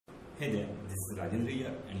Hey there, this is Rajendra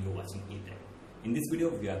here and you're watching eTech. In this video,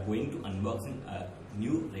 we are going to unboxing a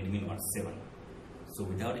new Redmi Note 7. So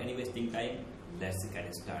without any wasting time, let's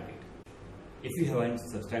get started. If you haven't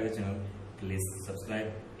subscribed the channel, please subscribe.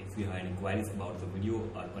 If you have any queries about the video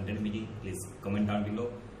or content meeting, please comment down below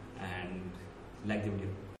and like the video.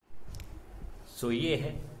 So ये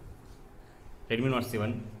है Redmi Note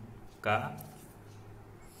 7 का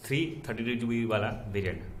 332GB वाला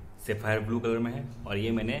variant sapphire blue colour में है और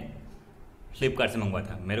ये मैंने फ्लिपकार्ट से मंगवाया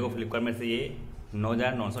था। मेरे को फ्लिपकार्ट में से ये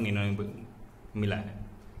 9,999 मिला है।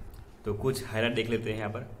 तो कुछ हाईलाइट देख लेते हैं। यहाँ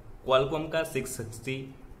पर क्वालकॉम का 660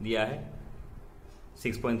 दिया है,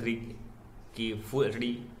 6.3 की फुल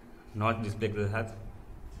एचडी नॉच डिस्प्ले के साथ,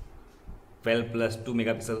 12+2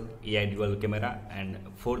 megapixel AI dual camera and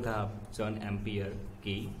 4000 ampere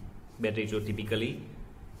की बैटरी जो टिपिकली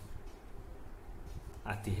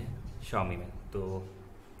आती है Xiaomi में। तो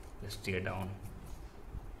लेट्स टेक इट डाउन।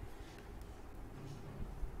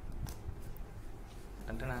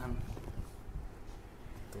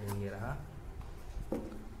 तो ये रहा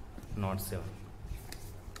Note 7।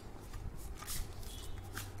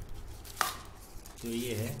 तो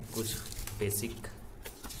ये है कुछ बेसिक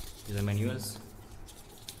यूजर मैनुअल्स,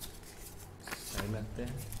 साइड में रखते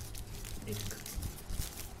हैं। एक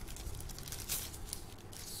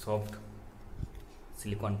सॉफ्ट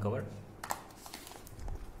सिलिकॉन कवर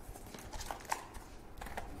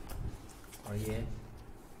और ये है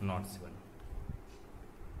Note 7।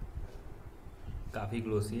 काफ़ी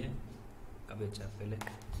ग्लोसी है, काफ़ी अच्छा। पहले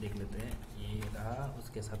देख लेते हैं। ये रहा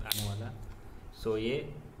उसके साथ आने वाला। सो ये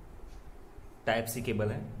टाइप सी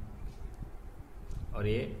केबल है और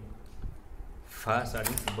ये फास्ट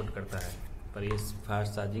चार्जिंग सपोर्ट करता है, पर ये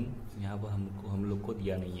फास्ट चार्जिंग यहाँ पर हम लोग को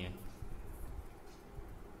दिया नहीं है।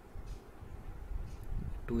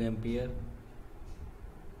 2 एम्पियर,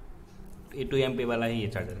 ये 2 एम्पियर वाला ही ये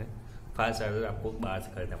चार्जर है। फास्ट चार्जर आपको बाहर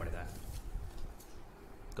से खरीदना पड़ेगा।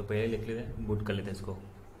 तो पहले लिख लेते हैं, बूट कर लेते हैं इसको।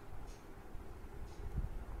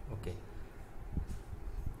 ओके,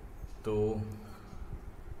 तो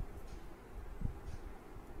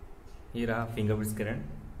ये रहा फिंगरप्रिंट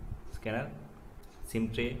स्कैनर, सिम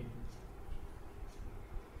ट्रे,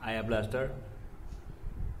 आया blaster,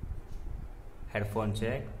 headphone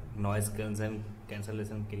check, noise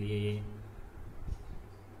cancellation के लिए ये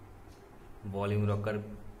वॉल्यूम रॉकर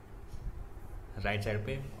राइट साइड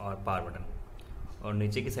पे और पावर बटन, और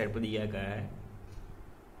नीचे की साइड पर दिया गया है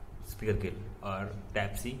स्पीकर किल और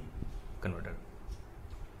टाइप सी कन्वर्टर।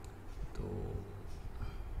 तो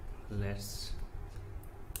लेट्स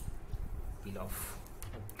पील ऑफ।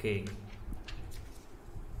 ओके,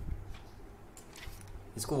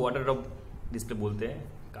 इसको वाटर ड्रॉप डिस्प्ले बोलते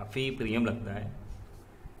हैं। काफ़ी प्रीमियम लगता है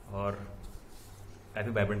और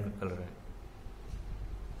काफ़ी वाइब्रेंट कलर है।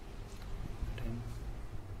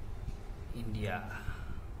 India,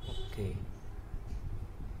 okay.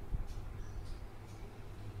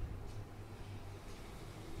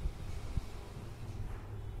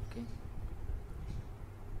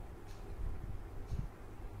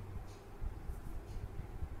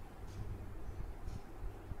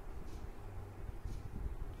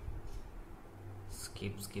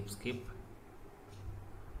 skip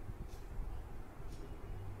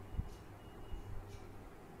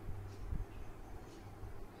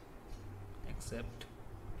accept.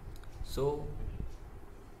 सो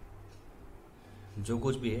जो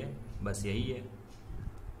कुछ भी है बस यही है,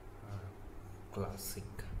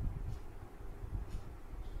 classic.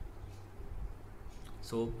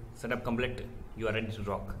 So setup complete, you are ready to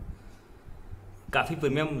rock. काफ़ी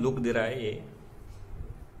प्रीमियम लुक दे रहा है ये।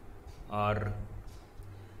 और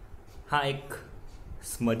हाँ, एक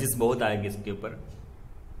स्मजेस बहुत आएगी इसके ऊपर।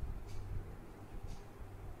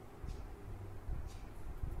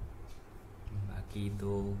 बाकी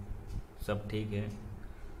तो सब ठीक है।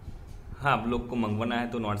 हाँ, आप लोग को मंगवाना है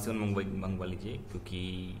तो Note 7 मंगवा लीजिए, क्योंकि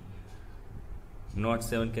Note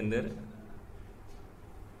 7 के अंदर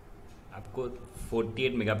आपको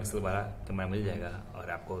 48 मेगापिक्सल वाला कैमरा मिल जाएगा। और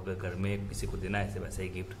आपको अगर घर में किसी को देना है वैसे ही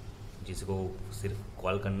गिफ्ट, जिसको सिर्फ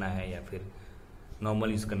कॉल करना है या फिर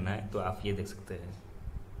नॉर्मल यूज़ करना है, तो आप ये देख सकते हैं।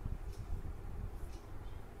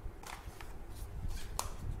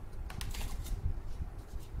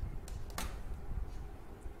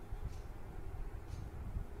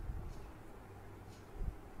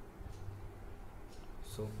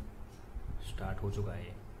 सो स्टार्ट हो चुका है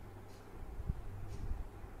ये,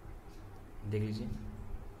 देख लीजिए।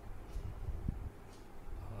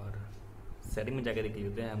 और सेटिंग में जाकर देख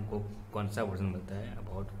लेते हैं हमको कौन सा वर्जन मिलता है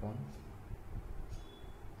अबाउट फोन।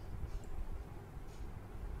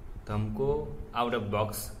 तो हमको आउट ऑफ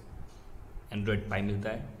बॉक्स एंड्रॉयड पाई मिलता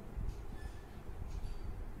है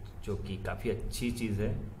जो कि काफ़ी अच्छी चीज़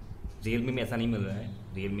है। रियलमी में ऐसा नहीं मिल रहा है,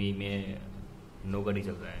 रियलमी में नो गड़ी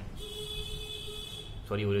चल रहा है,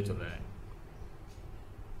 सॉरी ओरियो चल रहा है।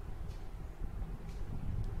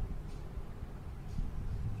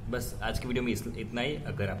 बस आज की वीडियो में इतना ही।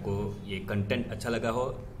 अगर आपको ये कंटेंट अच्छा लगा हो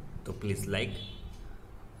तो प्लीज़ लाइक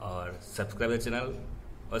और सब्सक्राइब चैनल,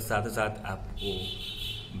 और साथ ही साथ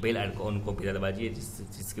आपको बेल आइकॉन को भी दबाइए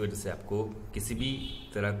जिसकी वजह से आपको किसी भी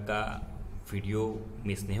तरह का वीडियो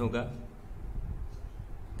मिस नहीं होगा।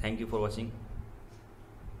 Thank you for watching.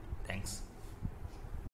 Thanks.